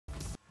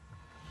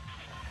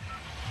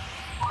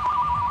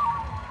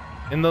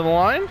Into the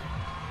line?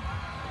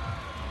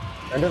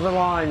 End of the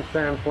line,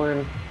 Sam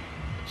Flynn.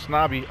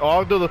 Snobby. Oh,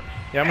 I'll do the...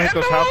 Yeah, I'm gonna hit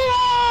those houses.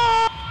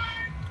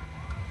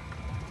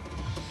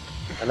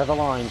 End of the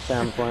line,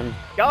 Sam Flynn.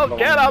 Go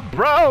get up,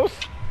 bros!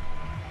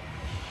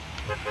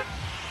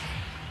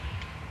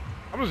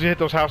 I'm just gonna hit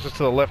those houses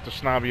to the left of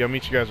Snobby. I'll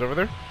meet you guys over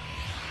there.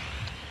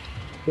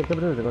 Don't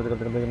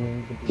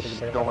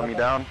let me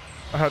down.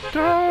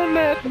 Don't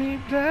let me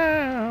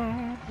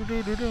down.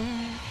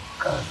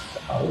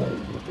 Don't let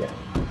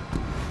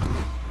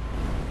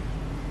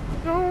me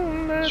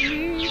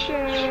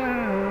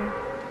down.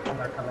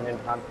 They're coming in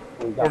hot.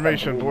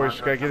 Formation, boys.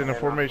 Gotta get in a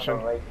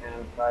formation.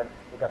 Right-hand side.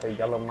 We got the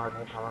yellow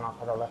marker coming off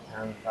of the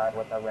left-hand side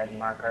with the red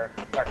marker.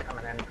 They're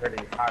coming in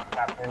pretty hot,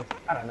 Captain.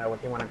 I don't know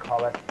what you want to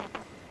call it.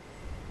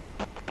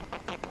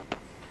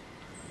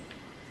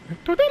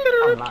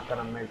 I'm not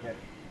gonna make it.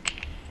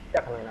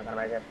 Definitely not gonna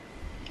make it.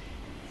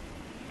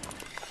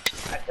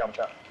 I jumped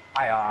up.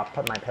 I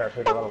put my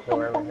parachute a little too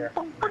early here.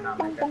 Might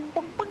not make it.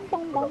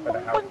 We'll go for the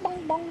house.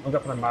 We'll go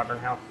for the modern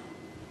house.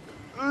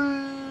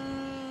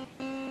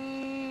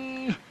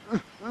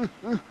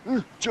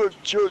 Chug,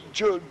 chug,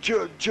 chug,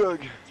 chug,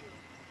 chug.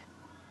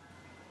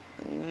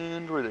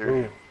 And we're there.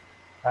 Ooh.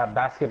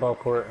 Basketball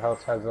court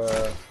house has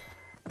a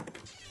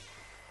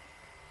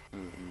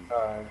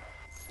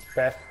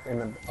chest in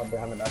the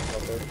behind the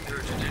basketball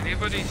court. Did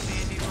anybody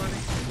see anybody?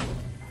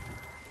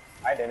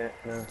 I didn't.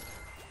 No.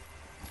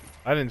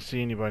 I didn't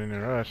see anybody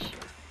near us.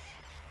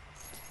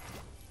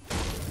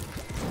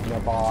 The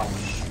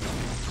boss.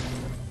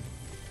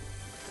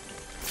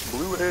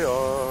 Blue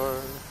AR.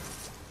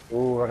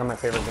 Ooh, I got my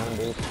favorite gun,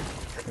 dude.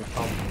 Freaking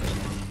pump.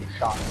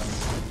 Shotgun.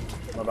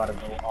 I'm about to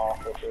go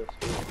off with this,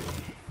 dude.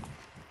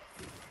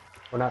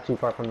 We're not too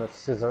far from the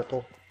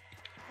circle.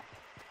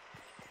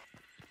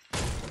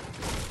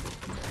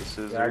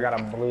 Yeah, I got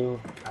a blue.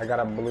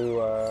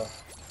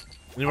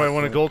 Anybody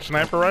want a gold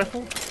sniper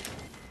rifle?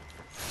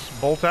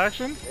 Bolt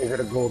action? Is it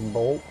a gold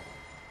bolt?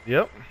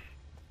 Yep.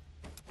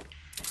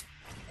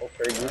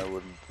 Okay, I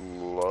would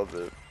love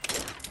it.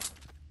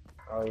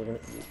 Oh, you're gonna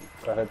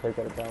go ahead, take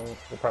that down.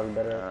 You're probably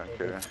better.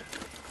 Okay.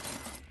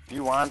 If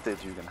you want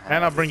it, you can have it.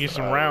 And I'll bring you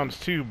some rounds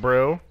too,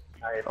 bro.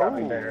 No, you're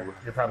probably better.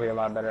 You're probably a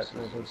lot better at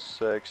This this. is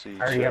sexy.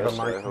 I already have a chest,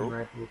 I marksman hope.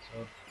 rifle, so.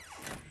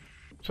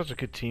 Such a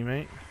good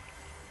teammate.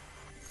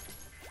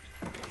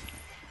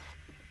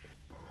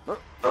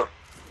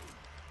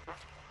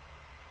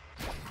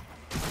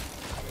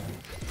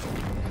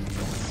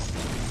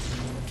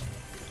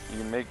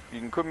 You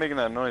can quit making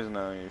that noise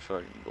now, you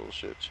fucking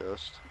bullshit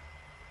chest.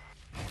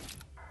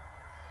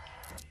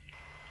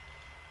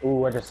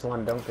 Ooh, I just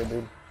one dunked it,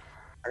 dude.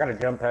 I got a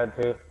jump pad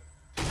too.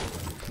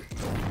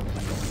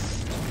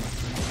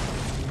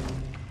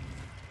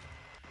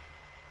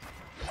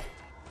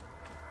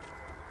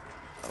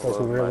 I So if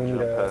love we really my need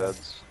jump to,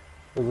 pads.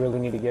 we really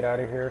need to get out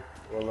of here.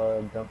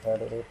 We'll jump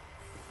pad it.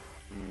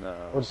 No,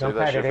 We'll save jump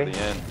that pad shit it, for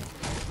the end.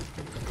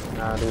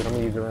 Nah, dude, I'm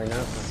gonna use it right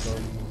now.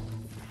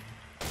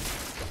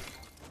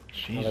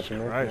 Jesus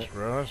Christ,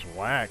 bro, that's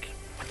whack.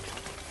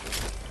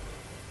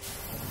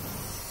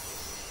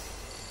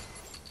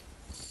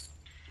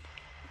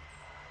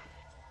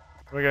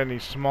 We got any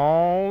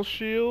small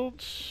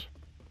shields?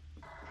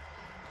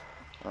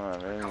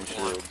 Alright, any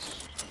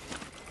shields.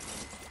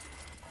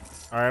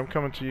 Alright, I'm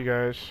coming to you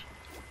guys.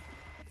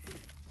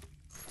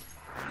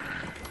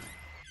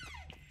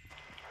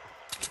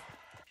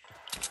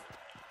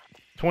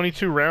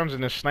 $22 rounds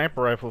in this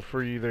sniper rifle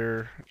for you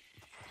there,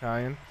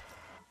 Italian.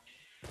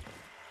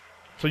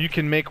 So you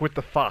can make with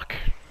the fuck.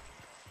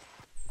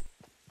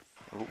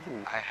 Ooh.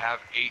 I have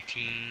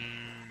 18,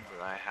 but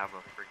I have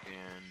a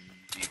freaking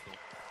beagle.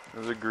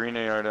 There's a green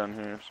AR down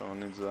here if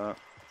someone needs that.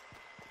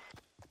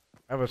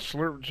 I have a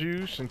slurp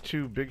juice and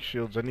 2 big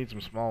shields. I need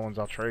some small ones.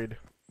 I'll trade.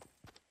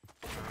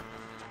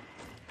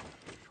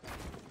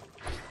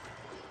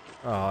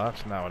 Oh,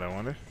 that's not what I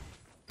wanted.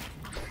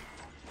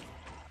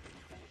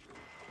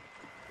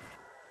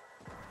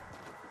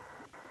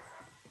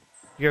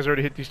 You guys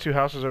already hit these 2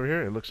 houses over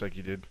here? It looks like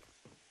you did.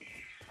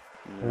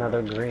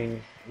 Another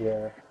green,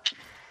 yeah.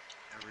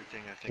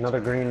 Everything I think. Another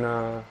green,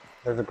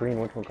 there's a green,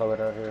 whatchamacallit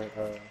out here,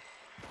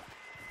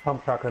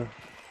 pump shotgun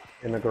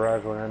in the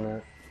garage where I'm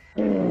at.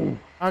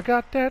 I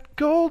got that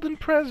golden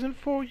present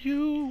for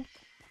you.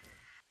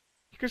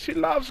 Because he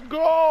loves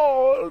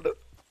gold.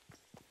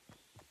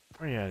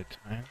 Where you at,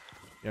 man?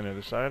 You on the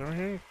other side over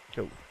here?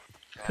 Cool.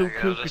 Cool,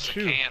 cool, This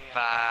cool. can't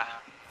buy.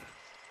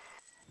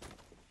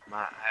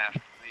 Might have to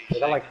be.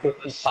 They got like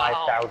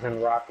 55,000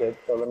 rockets,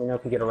 so let me know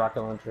if you get a rocket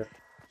launcher.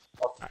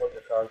 I'll support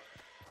your cause.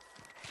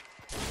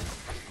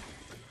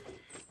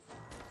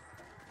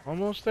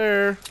 Almost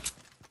there.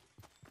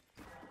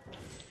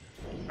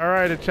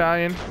 Alright,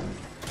 Italian.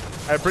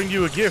 I bring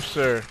you a gift,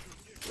 sir.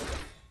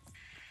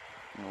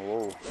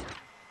 Whoa.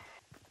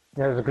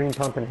 Yeah, there's a green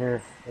pump in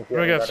here.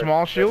 We got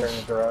small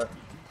shields? Yeah,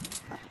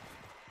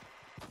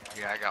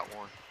 I got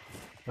one.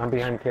 I'm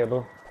behind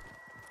cable.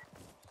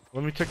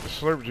 Let me take the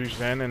slurp juice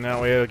then, and that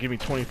way it'll give me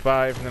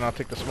 25, and then I'll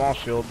take the small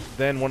shield,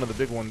 then one of the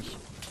big ones.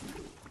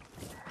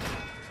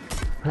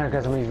 Alright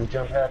guys, I'm gonna use the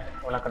jump pad.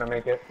 We're not gonna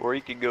make it. Or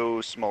you could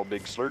go small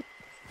big slurp.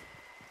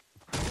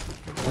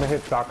 I'm gonna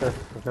hit soccer,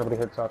 if nobody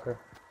hit soccer.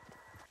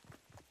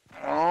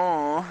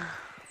 Oh. Where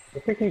the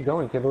heck are you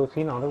going, kid? Was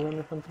he an auto run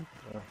or something?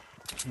 Yeah.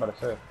 I'm about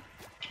to say.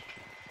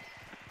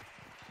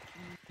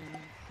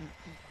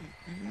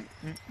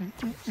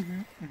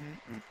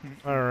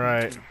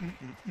 Alright.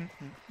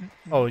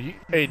 Oh,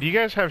 hey, do you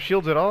guys have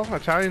shields at all?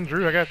 Italian,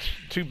 Drew? I got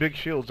two big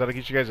shields. That'll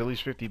get you guys at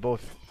least 50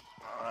 both.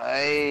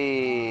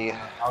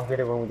 I'll get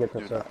it when we get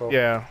to circle.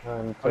 Yeah.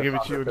 I'll give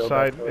it to you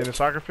inside in the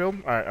soccer field?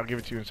 Alright, I'll give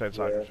it to you inside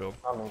soccer field.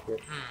 I'll make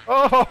it.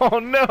 Oh,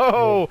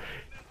 no!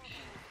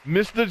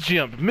 Missed the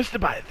jump. Missed it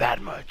by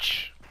that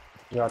much.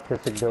 The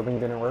autistic building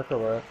didn't work or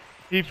what?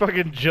 He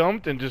fucking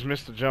jumped and just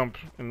missed the jump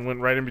and went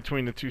right in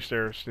between the two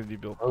stairs that he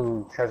built.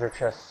 Oh, treasure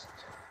chest.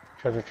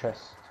 Treasure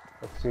chest.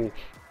 Let's see. Hit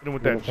him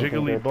with that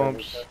jiggly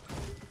bumps.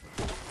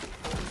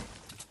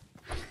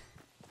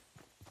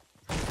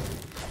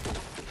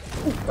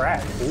 Ooh,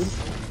 crap, dude.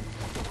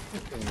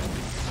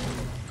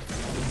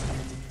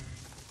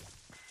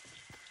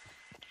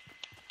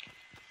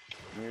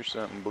 Here's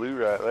something blue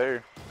right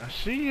there. I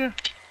see ya.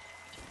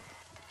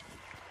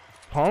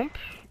 Pump?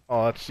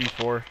 Oh, that's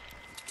C4.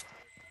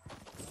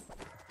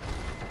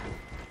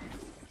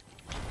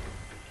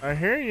 I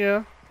hear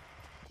ya.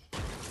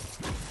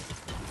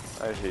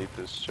 I hate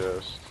this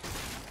chest.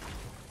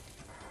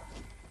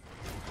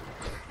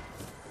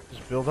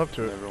 Just build up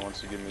to it. Never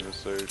wants to give me the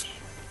search.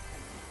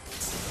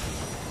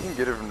 You can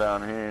get it from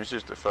down here, it's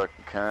just a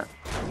fucking cunt.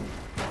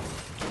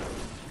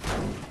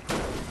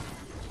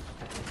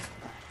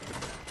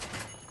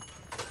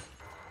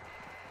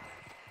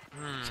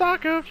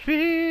 Soccer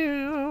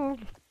field.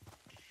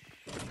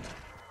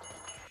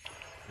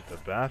 Get the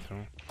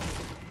bathroom.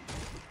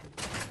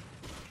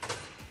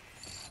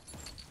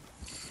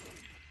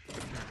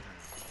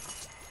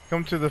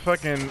 Come to the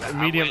fucking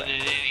medium. I went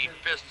in any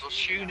pistol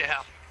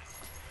shootout.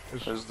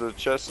 There's the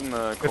chest in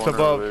the corner. It's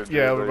above. Over there,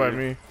 Yeah, dude, over by right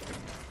me. here.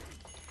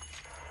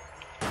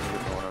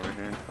 There's one over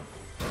here.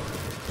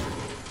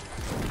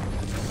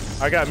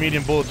 I got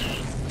medium bullets.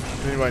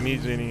 If anybody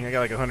needs any, I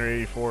got like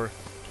 184.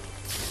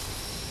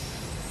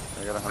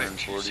 I got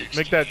 140.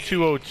 Make that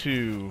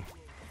 202.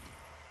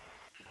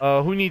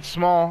 Who needs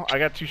small? I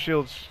got two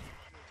shields.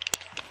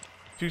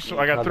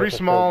 I got three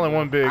small and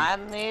one big. I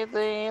need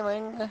the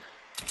healing.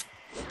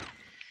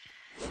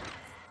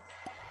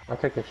 I'll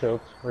take the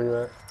shields. Where you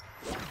at?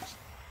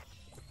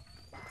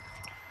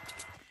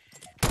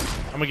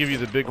 I'm gonna give you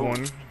the big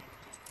one.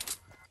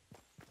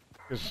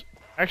 Cause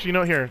actually, you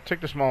know, here,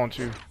 take the small one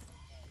too.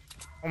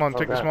 Hold on,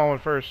 take the small one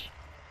first.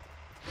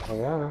 Oh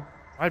yeah.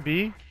 Might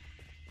be.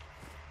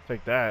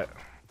 Take that.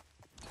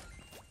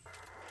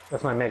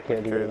 That's my med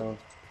kit, dude.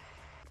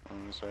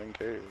 I'm just saying,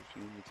 carry it if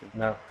you need to.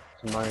 No,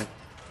 it's mine.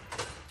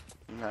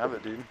 You can have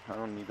it, dude. I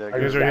don't need that.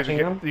 You guys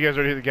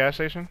already hit the gas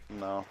station?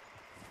 No.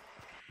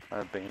 I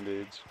have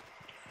band-aids.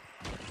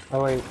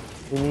 Oh wait,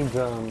 we need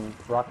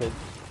rockets.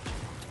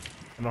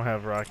 I don't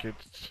have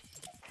rockets.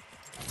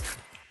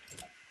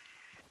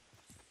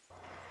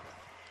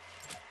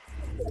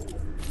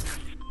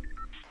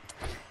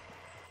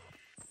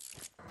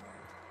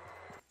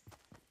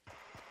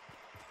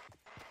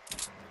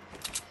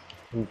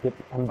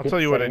 I'll tell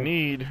you what I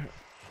need.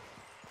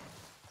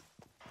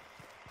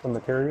 Some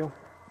material?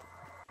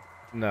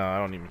 No, I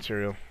don't need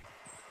material.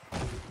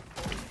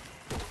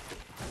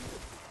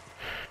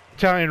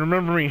 Italian,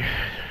 remember me.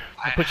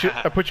 I put you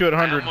at 100.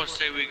 I almost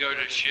say we go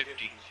to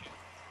Shifty.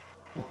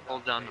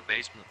 Hold down the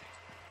basement.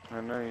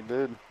 I know you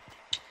did.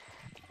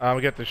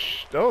 We got the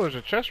oh, there's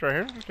a chest right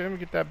here. Okay, let me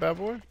get that bad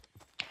boy.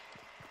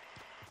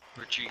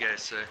 What you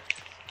guys say?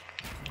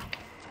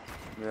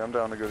 Yeah, I'm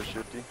down to go to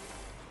Shifty.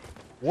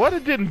 What?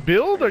 It didn't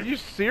build? Are you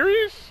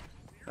serious?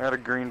 I had a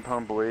green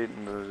pump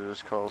waiting to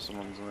just call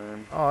someone's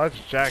name. Oh, that's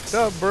jacked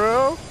up,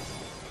 bro.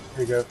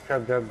 Here you go.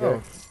 Chug.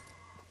 Oh.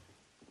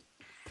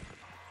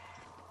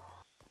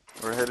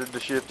 We're headed to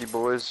Shifty,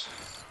 boys.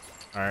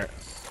 Alright.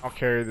 I'll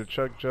carry the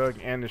chug jug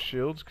and the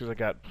shields because I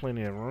got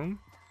plenty of room.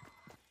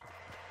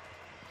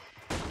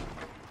 Are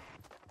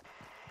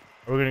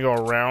we gonna go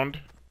around?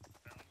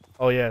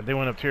 Oh yeah, they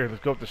went up here.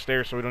 Let's go up the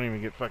stairs so we don't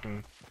even get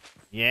fucking...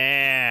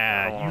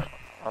 Yeah!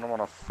 I don't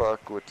wanna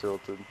fuck with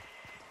Tilted.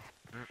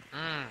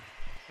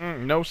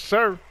 No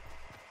sir!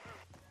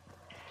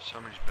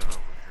 Somebody's been over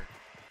here.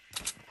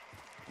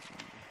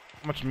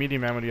 How much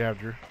medium ammo do you have,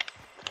 Drew?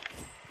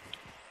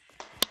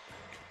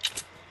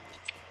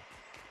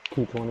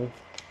 220.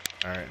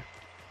 Alright.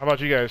 How about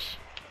you guys?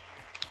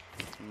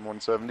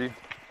 170.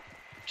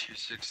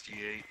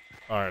 268.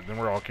 Alright, then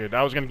we're all good.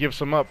 I was gonna give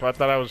some up. I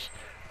thought I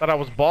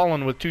was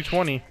balling with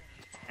 220.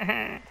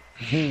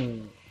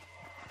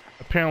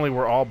 Apparently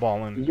we're all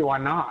balling. You are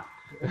not.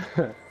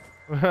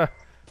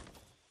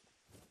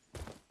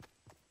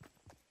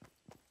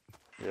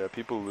 Yeah,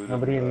 people looted.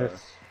 Nobody in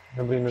this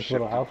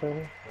little house over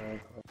here?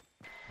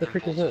 What the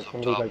frick is this?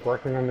 Somebody like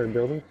working on their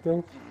building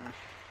skills?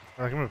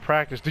 Like, I'm gonna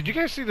practice. Did you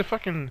guys see the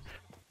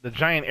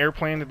giant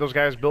airplane that those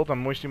guys built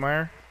on Moisty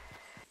Mire?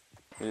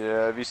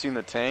 Yeah, have you seen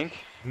the tank?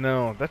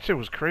 No, that shit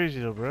was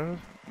crazy though, bro.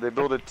 They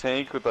built a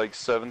tank with like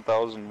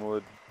 7,000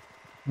 wood.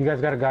 You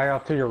guys got a guy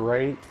off to your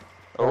right.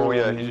 Oh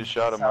yeah, he just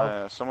shot at my South.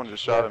 ass. Someone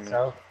just shot at me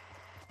South.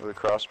 with a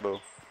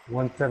crossbow.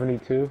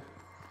 172.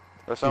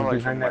 That sounded like from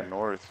behind my that-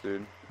 north,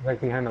 dude.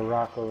 Like behind the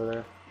rock over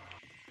there.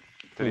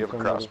 Did he have a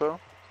somebody. crossbow?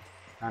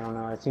 I don't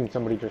know. I seen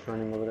somebody just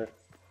running over there,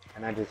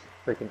 and I just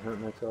freaking hurt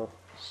myself.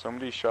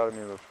 Somebody shot at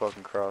me with a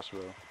fucking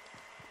crossbow.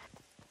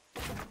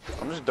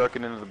 I'm just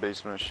ducking into the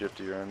basement of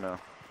Shifty right now.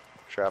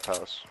 Trap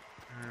house.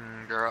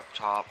 They're up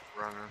top,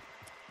 running.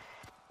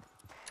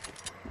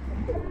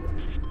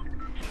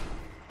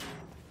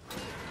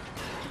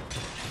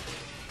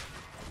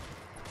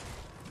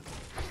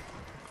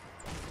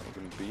 I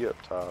can be up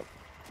top.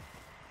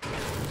 We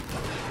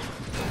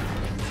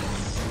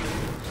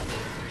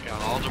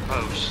got all the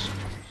posts.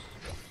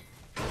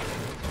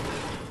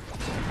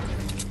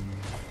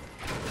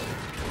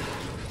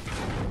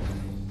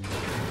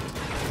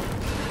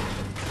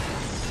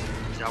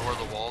 Is that where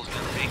the wall's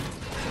gonna be?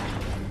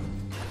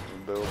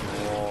 I'm building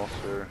a wall,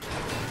 sir.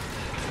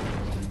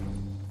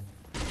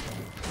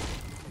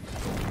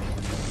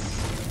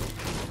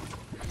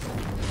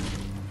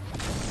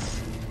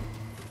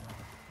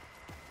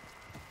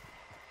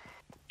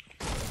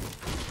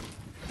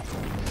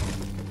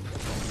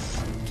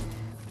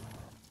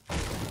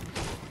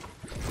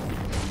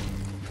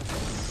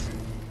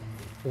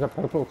 There's a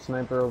purple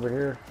sniper over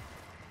here.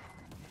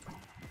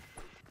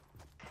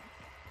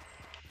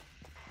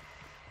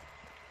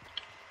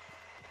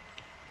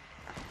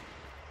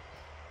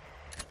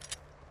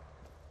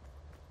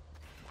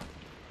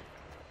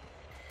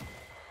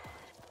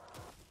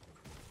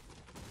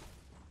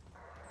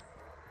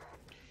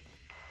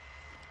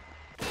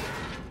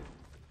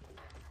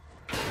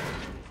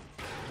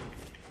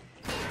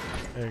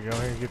 There you go. I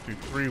can get through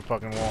 3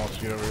 fucking walls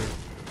to get over here.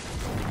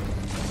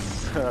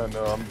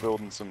 No, I'm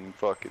building some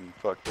fucking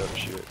fucked up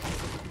shit.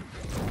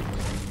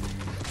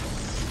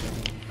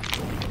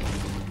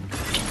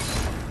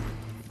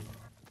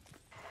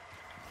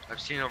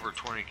 I've seen over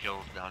 20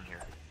 kills down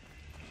here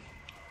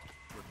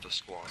with the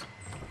squad.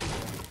 Because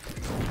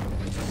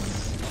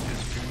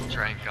people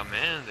try and come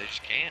in, they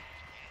just can't.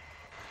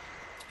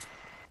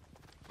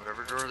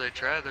 Whatever door they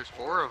try, there's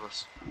 4 of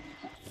us.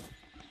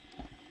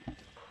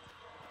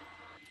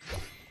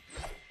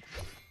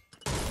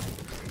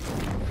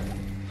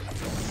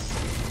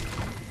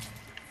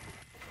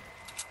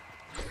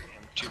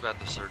 Too bad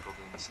the circle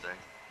didn't stay.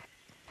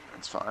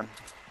 It's fine.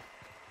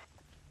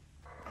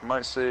 I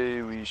might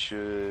say we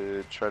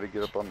should try to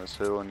get up on this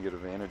hill and get a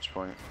vantage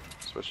point,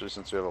 especially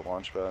since we have a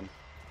launch pad.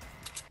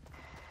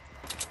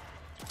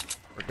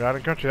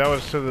 Forgotten country. That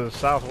was to the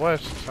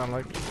southwest. Sound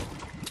like.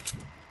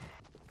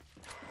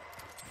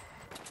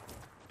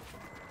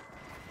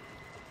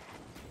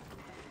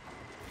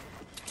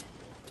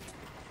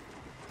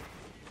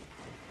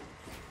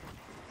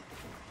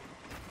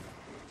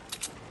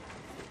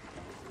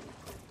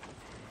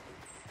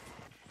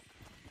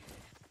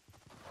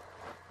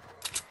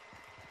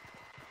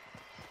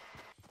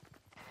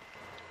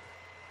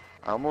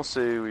 I almost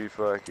say we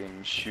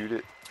fucking shoot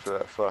it for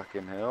that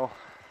fucking hill.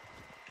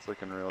 It's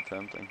looking real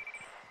tempting.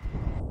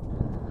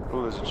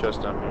 Oh, there's a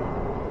chest down here.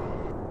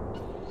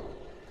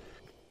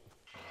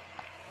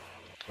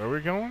 Where are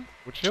we going?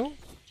 Which hill?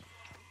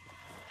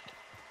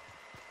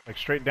 Like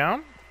straight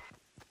down?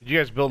 Did you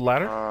guys build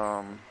ladder?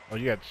 Oh,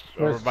 you got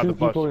over There's by 2 the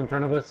bus. people in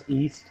front of us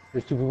east.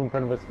 There's 2 people in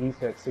front of us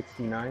east at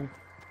 69.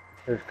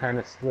 They're kind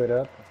of split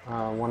up.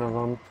 One of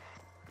them.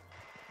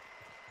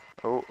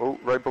 Oh,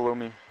 right below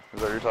me. Is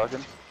that what you're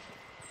talking?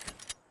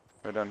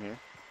 Right down here.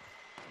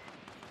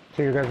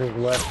 To your guys'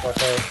 left,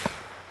 okay.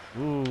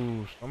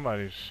 Ooh,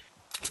 somebody's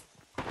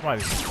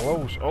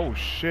close. Oh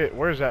shit,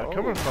 where's that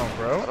coming from, I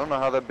bro? don't know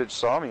how that bitch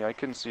saw me. I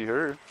couldn't see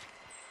her.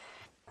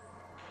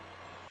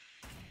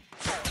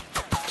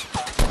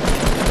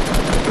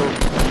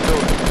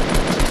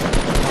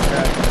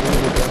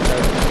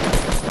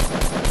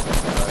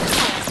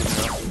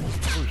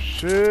 Oh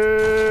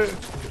shit.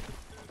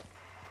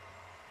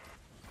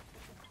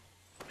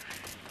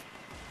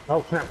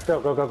 Oh snap,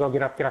 go,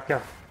 get up.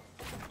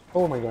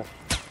 Oh my god.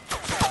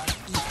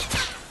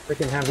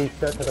 Freaking have these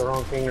set to the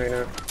wrong thing right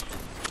now.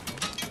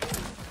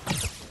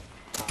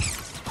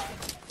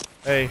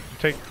 Hey,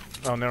 take.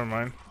 Oh, never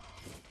mind.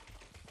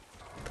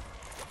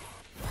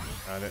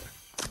 Got it.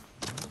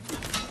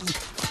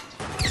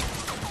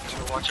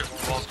 So watch it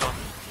when the wall's gone.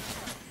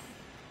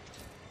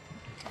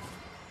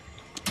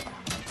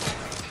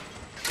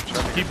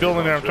 Keep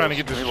building there. I'm trying to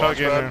get this Can we chug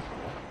in launch there. pad?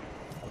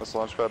 Let's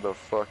launch pad the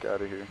fuck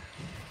out of here.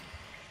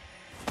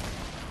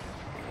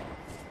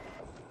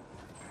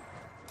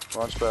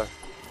 Launch pad.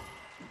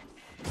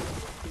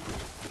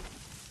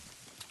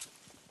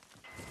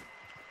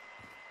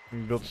 Can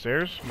you build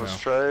stairs? No.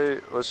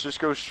 Let's just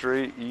go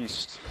straight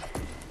east.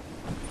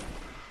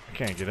 I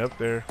can't get up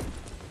there.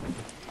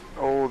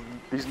 Oh,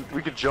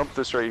 we could jump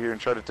this right here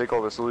and try to take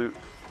all this loot.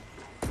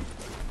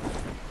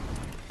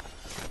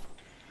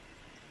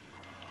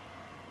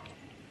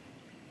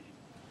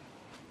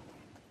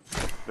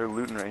 They're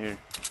looting right here.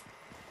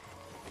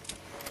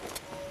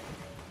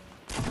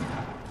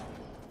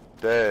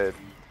 Dead.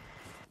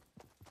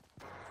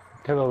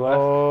 To the left.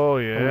 Oh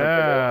right yeah,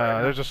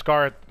 now. there's a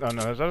scar. Oh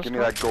no, is that a Give me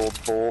scar? that gold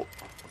bolt.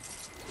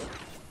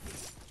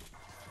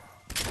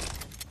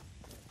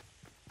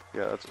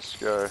 Yeah, that's a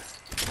scar.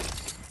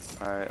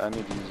 Alright, I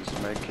need to use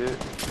this med kit.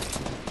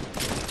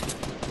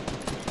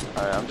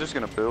 Alright, I'm just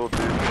gonna build, dude.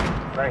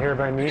 Right here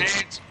by me.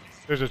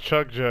 There's a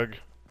chug jug.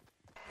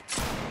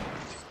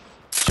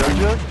 Chug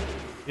jug?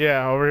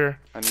 Yeah, over here.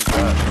 I need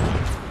that.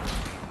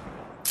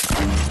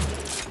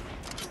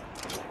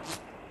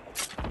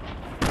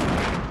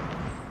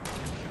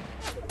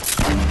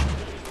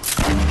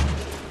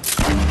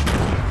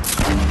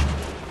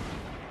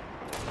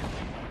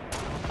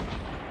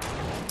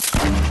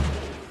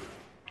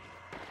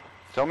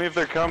 Tell me if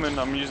they're coming.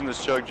 I'm using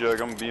this chug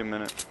jug. I'm gonna be a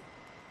minute.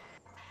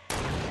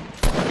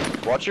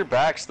 Watch your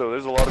backs, though.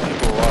 There's a lot of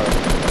people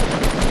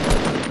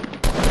alive.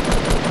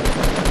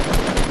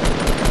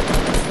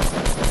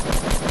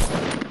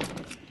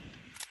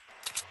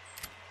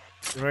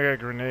 I got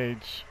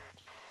grenades.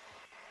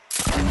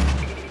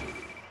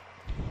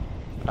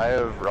 I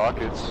have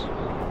rockets.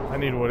 I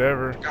need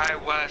whatever. Guy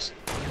west.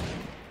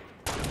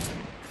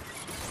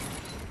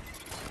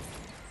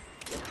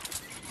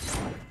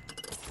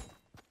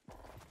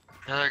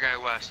 Another guy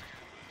west.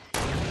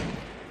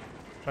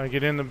 Trying to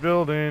get in the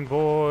building,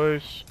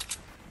 boys.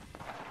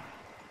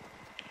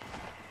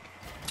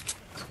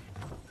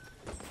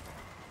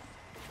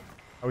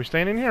 Are we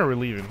staying in here or are we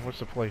leaving? What's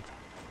the play?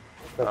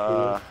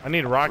 I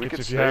need rockets could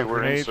if you stay. have We're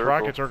in grenades. circle.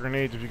 Rockets or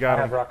grenades if you I got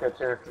have them. rockets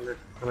here. Come here.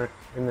 Come here.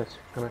 In this.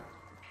 Come here.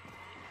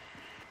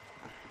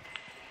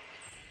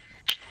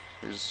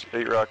 There's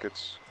 8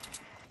 rockets.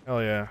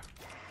 Hell yeah.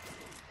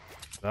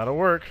 That'll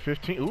work.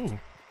 15. Ooh.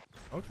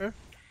 Okay.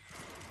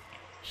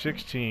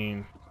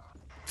 16.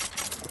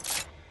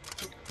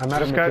 I'm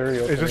out of This guy,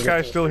 material. is this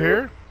guy still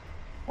here?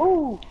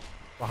 Woo!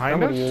 Behind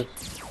Somebody us?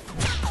 is.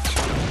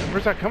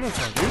 Where's that coming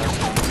from,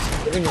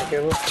 dude? Get in here,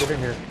 Caleb. Get in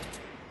here.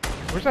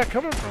 Where's that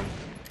coming from?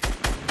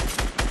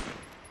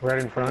 Right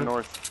in front.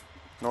 North.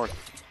 North.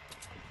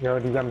 Yo,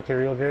 do you got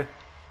materials here?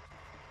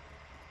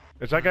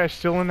 Is that guy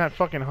still in that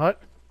fucking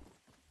hut?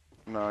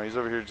 No, he's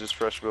over here just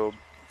fresh build.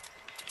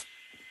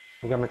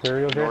 You got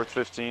materials here? North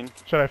 15.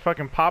 Should I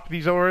fucking pop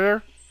these over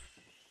there?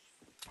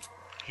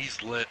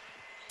 He's lit.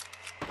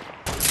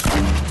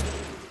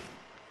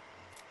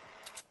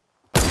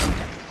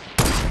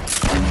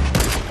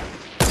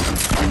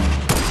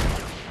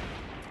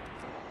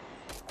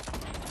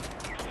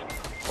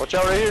 Watch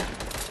out right here.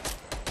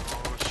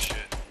 Oh shit.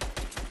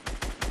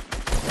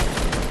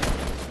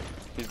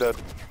 He's dead.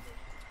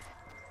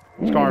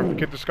 Scar.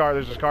 Get the scar.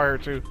 There's a scar here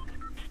too.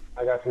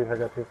 I got you. I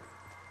got you.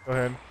 Go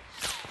ahead.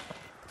 Is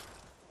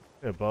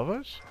it above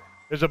us?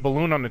 There's a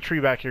balloon on the tree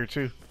back here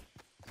too.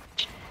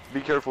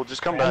 Be careful.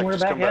 Just come And back. we're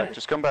Just back come back. at it.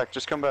 Just come back.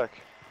 Just come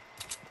back.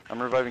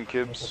 I'm reviving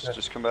Kibbs. Okay.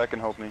 Just come back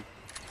and help me.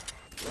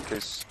 In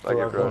case I Oh,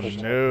 get I'll go. rushed.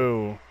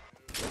 No.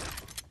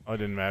 Oh, it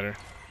didn't matter.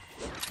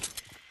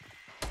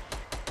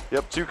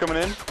 Yep, 2 coming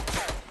in.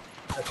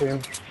 I see him.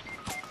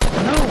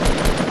 No!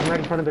 I'm right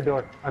in front of the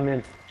door. I'm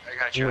in. I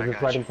got He you. was I just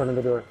got right you. in front of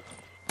the door.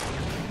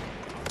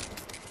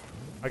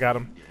 I got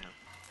him.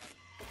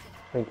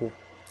 Thank you.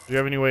 Do you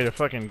have any way to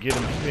fucking get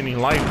him any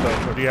life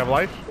though? Or do you have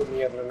life? Put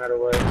me up no matter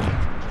what.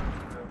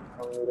 I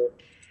don't need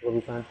it. We'll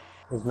be fine.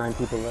 There's 9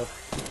 people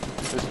left.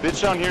 This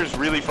bitch down here is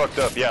really fucked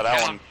up. Yeah, that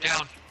Down, one.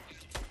 down.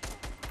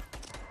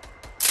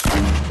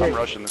 I'm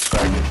rushing this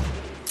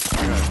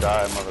faggot. You're gonna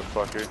die,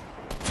 motherfucker.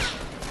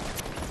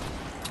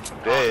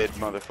 Dead,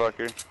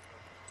 motherfucker.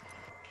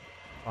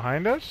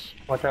 Behind us?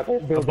 Watch out. They're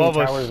building Above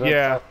us, towers up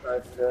yeah.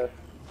 outside,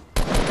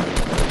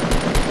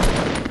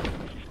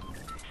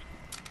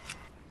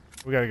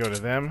 We gotta go to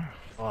them.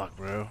 Fuck,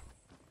 bro.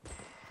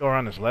 Go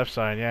around this left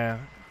side, yeah.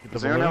 Get the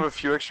Does anyone have balloon. a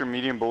few extra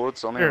medium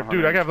bullets? I only Here, have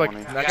dude, I got like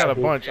 120. I got a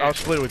dude. bunch. I'll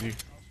split it with you.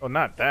 Oh,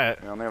 not that.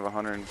 Yeah, I only have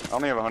 100. I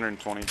only have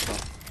 120. So.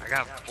 I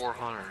got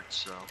 400,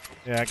 so.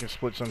 Yeah, I can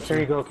split some There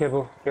you too. go,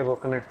 Kibble. Kibble,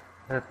 come here.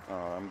 Here. Oh,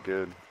 I'm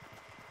good.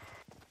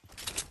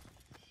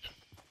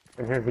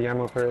 And here's the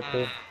ammo for it,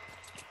 too.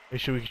 Hey,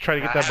 should we try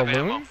to get I that have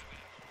ammo. balloon?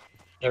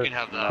 You can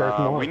have that. There's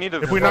more. We need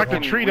to. If we knock the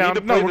fucking- tree we need down-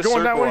 to no, play we're the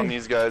going that circle way. on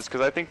these guys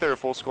because I think they're a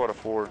full squad of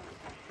 4.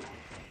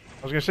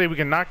 I was gonna say we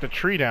can knock the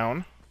tree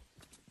down.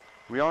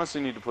 We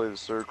honestly need to play the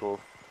circle.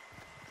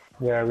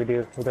 Yeah, we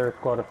do. They're a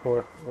squad of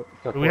 4.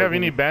 Do we have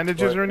any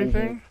bandages or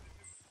anything?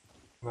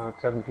 No,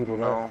 it's 7 people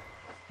left. No.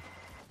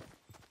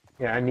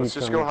 Yeah, I need Let's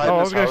just some. go hide Oh, I in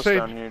was this gonna house say-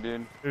 down here,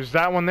 dude. There's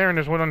that one there and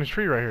there's one on this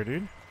tree right here,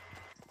 dude.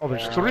 Oh,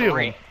 there's Yeah. 3 of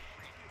them.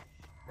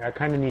 Yeah, I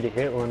kind of need to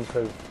hit one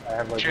because I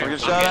have like. Sure. Don't I'm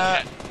get shot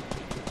at. getting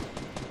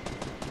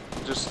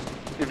Just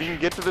if you can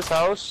get to this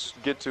house,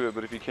 get to it.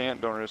 But if you can't,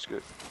 don't risk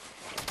it.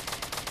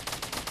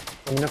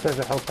 I mean, if there's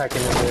a health pack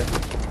in there,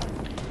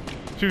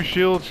 2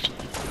 shields.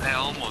 I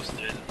almost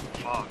did.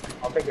 Fuck.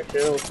 I'll take a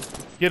shield.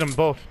 Get them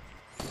both.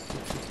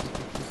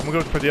 I'm gonna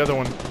go for the other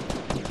one.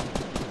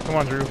 Come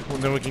on, Drew.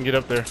 And then we can get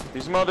up there.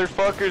 These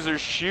motherfuckers are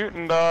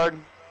shooting, dog.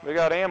 They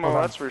got ammo, Hold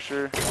on. that's for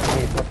sure. I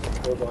need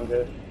fucking shield on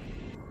this.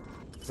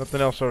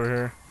 Nothing else over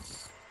here.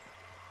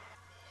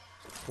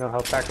 No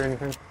health pack or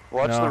anything.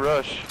 Watch No. the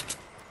rush.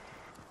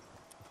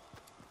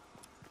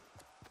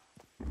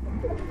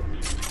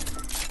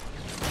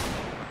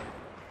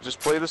 Just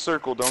play the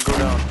circle, don't go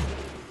down.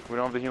 We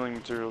don't have the healing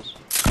materials.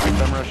 Make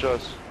them rush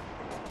us.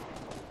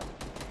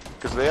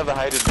 Because they have the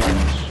height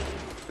advantage.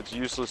 It's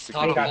useless to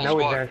Not keep a got full no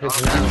squad. advantage Not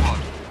a full now.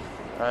 squad.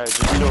 Alright,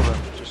 just chill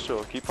then. Just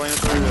chill. Keep playing it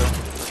through there.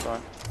 That's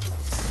fine.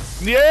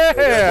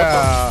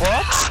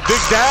 Yeah! Big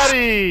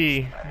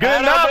Daddy!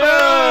 Good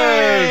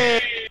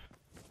enough!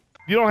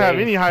 You don't have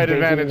any height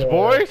advantage,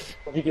 boys!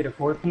 Did you get a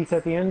 4-piece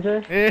at the end,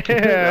 Jay? That was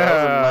a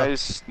Yeah!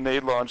 nice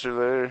nade launcher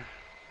there.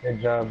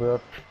 Good job,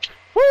 bro.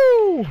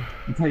 Woo!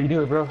 That's how you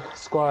do it, bro.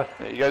 Squad.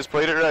 Yeah, you guys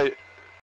played it right.